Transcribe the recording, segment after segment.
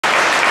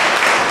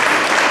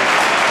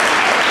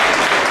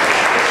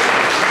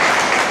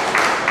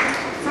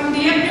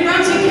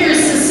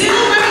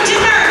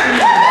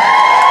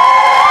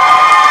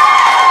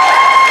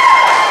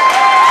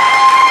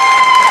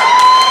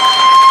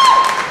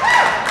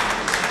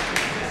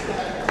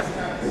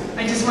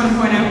want to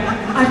point out,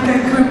 I've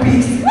got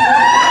groupies.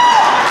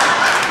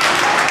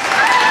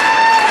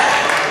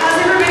 How's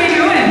everybody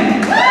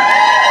doing?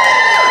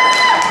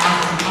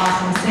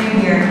 Awesome, same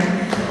here.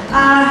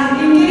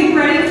 In getting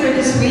ready for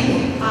this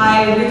week,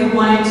 I really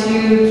wanted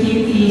to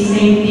keep the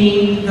same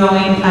theme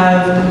going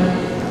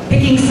of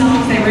picking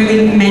songs that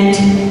really meant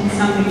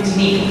something to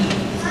me.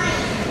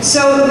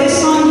 So this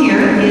song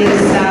here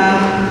is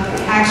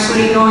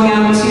actually going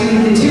out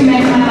to the two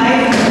men in my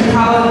life who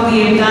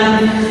probably have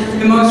done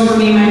the most for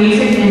me in my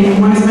music,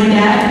 and one is my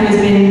dad, who has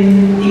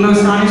been the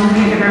most honest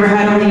critic I've ever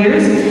had over the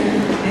years,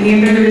 and the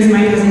other is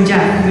my cousin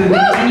Jeff, who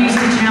continues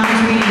to challenge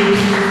me to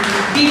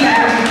be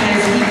better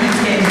because he keeps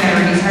getting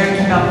better and he's hard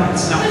to keep up with,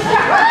 so.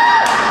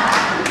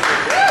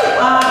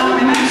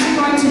 I'm actually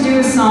going to do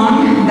a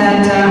song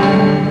that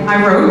I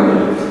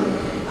wrote.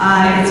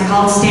 It's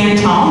called Stand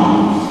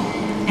Tall.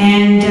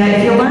 And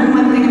if you learn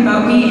one thing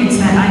about me, it's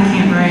that I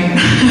can't write.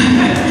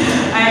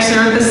 I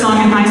actually wrote this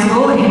song in high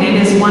school, and it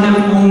is one of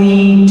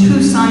only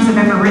 2 songs I've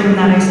ever written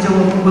that I still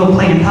will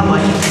play in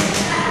public.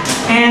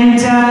 And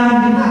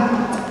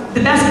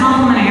the best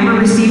compliment I ever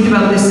received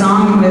about this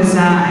song was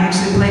I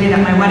actually played it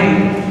at my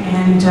wedding.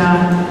 And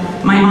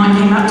my aunt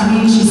came up to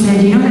me and she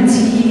said, "You know that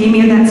CD you gave me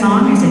of that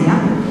song?" I said, "Yeah."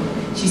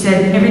 She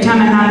said, "Every time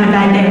I'm having a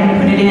bad day, I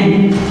put it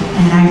in,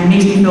 and it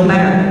makes me feel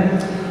better."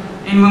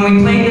 And when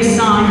we played this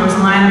song, there was a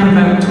lineup of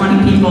about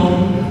 20 people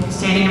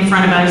standing in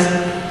front of us,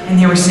 and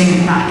they were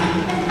singing back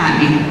at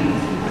me.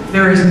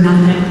 There is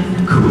nothing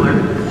cooler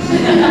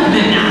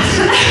than that.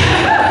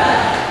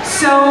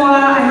 So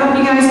I hope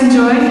you guys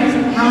enjoyed.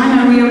 Ron,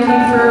 are we okay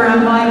for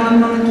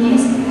volume on the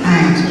keys? All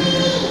right.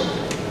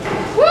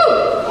 Woo!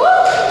 Woo!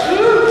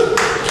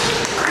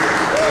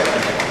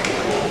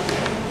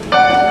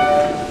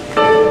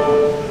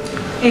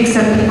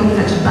 Except people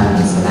touch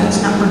buttons, so that's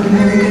not working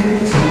very good.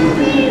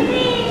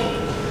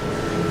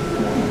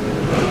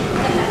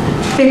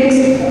 Fix.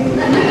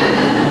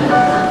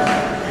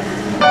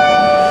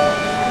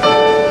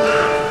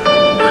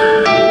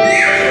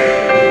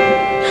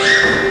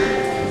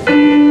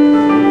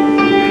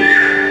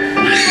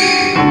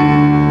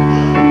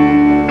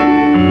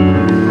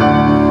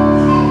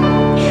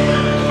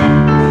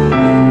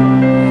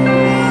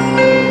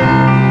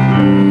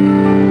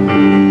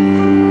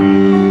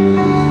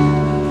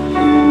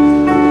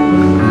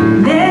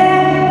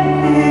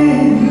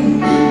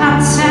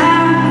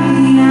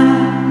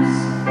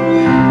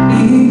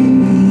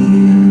 In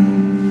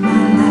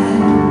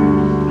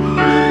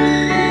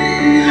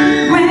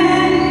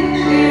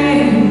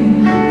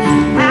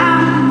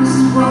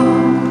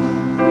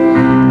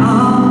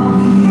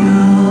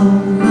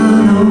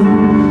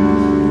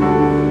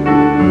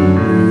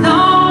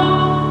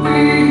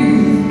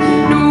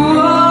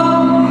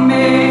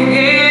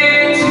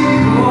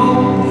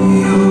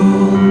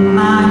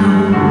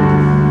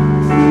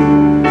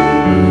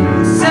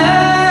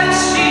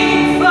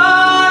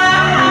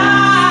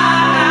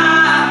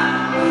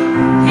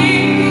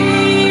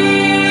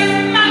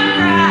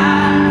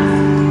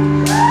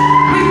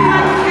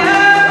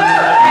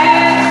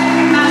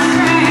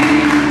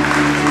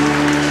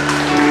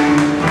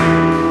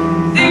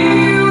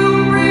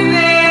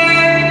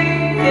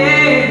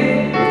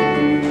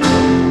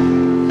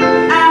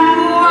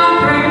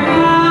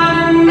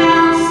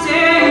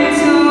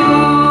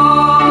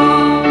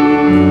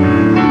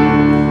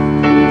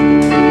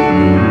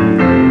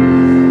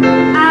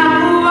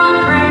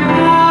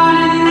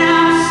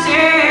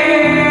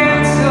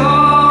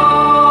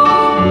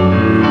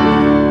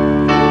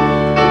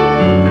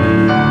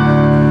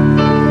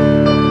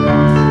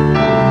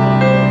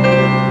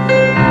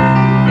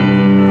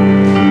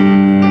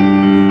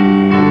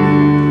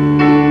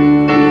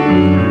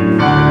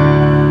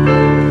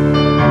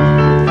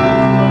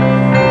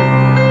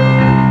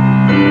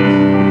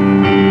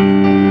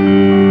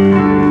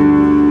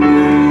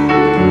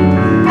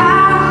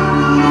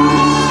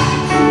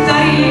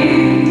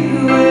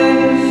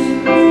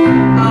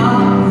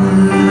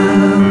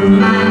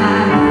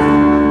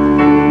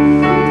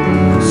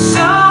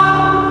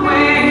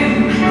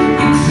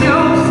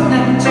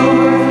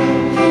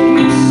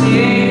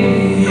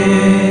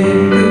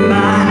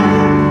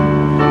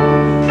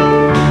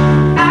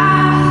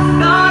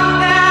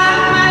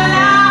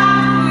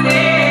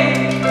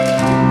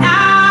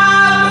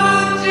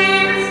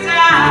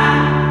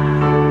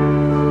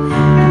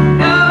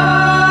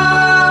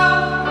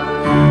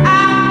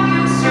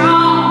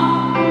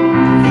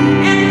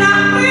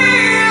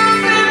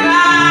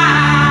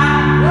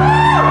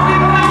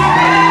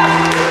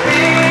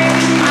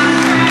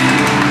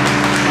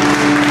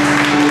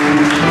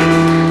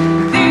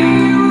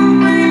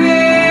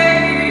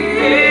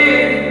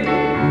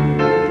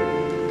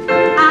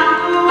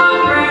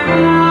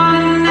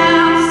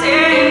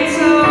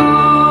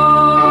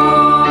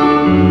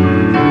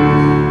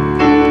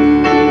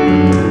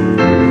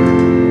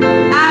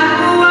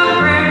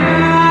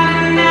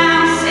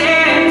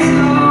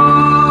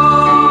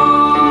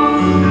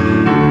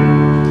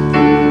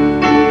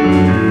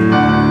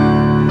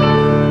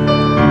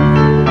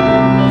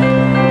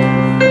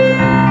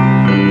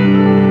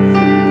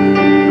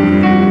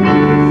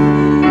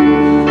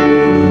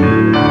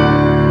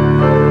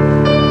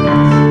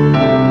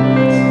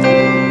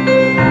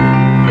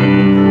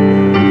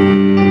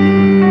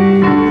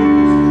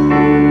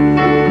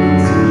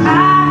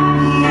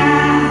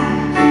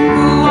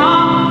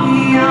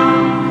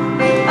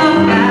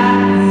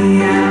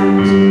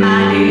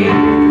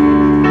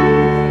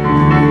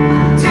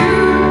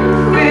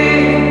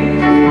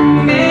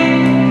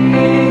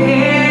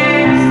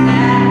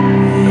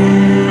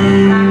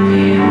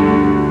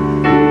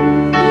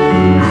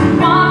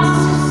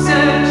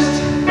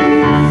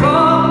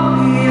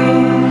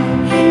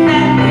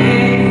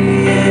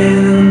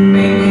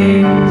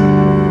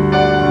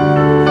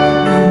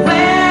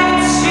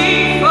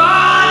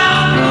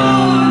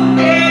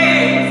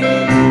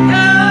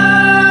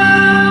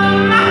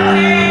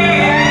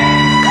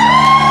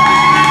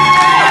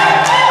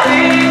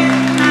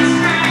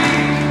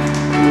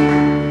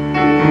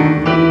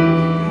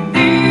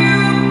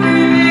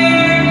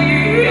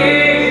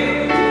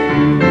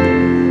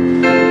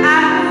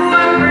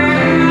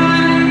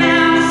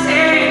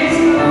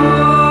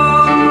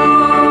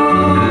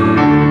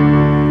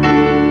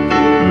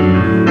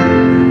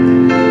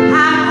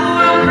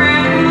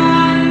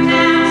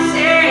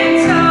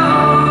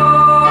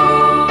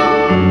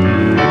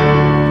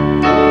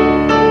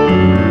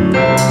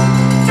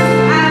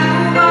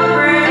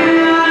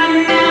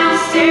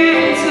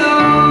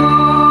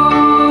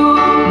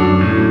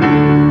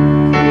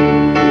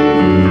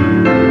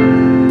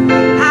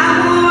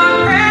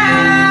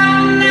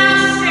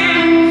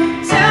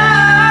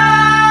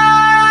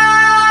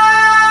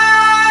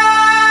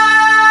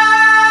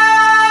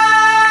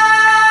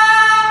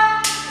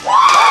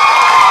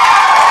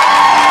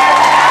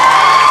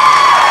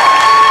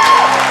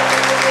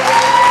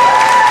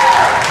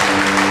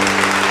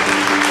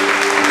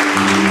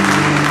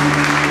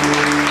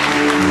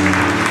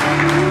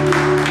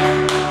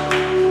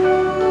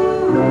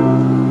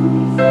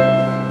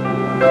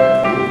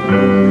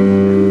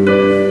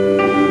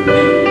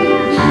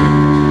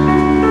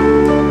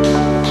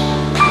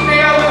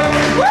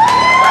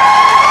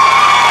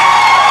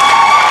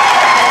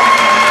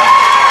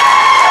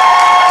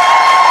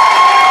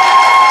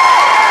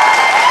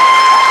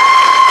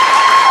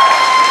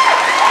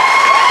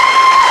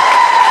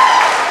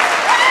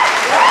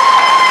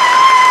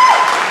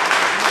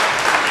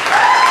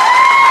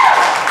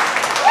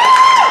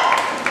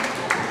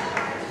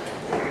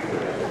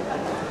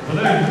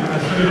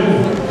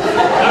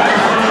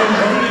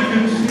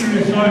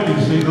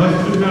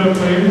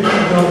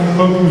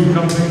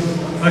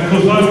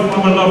because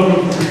I'm a lover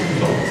of British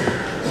songs,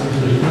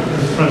 obviously,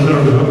 as far as there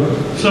we go.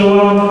 So,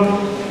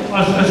 I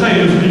say,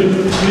 it was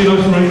really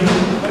nice arrangement.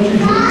 As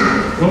usual.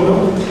 Well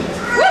done.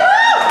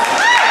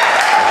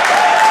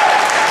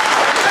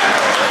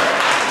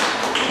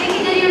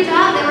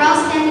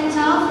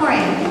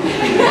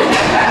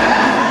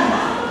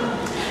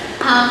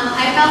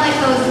 I felt like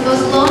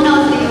those low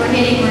notes that you were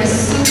hitting were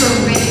super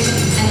rich,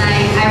 and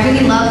I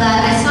really love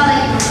that. I saw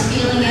that you were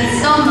feeling it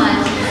so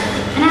much,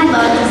 and I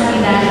love to see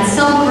that. It's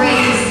so great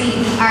to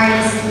see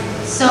artists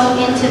so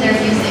into their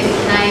music,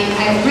 and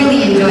I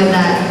really enjoyed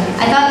that.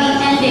 I thought the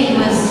ending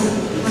was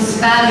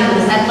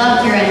fabulous. I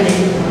loved your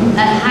ending.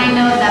 That high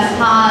note, that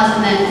pause,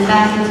 and then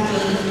back into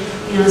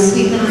the,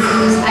 sweet little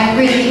blues. I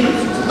really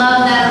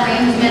love that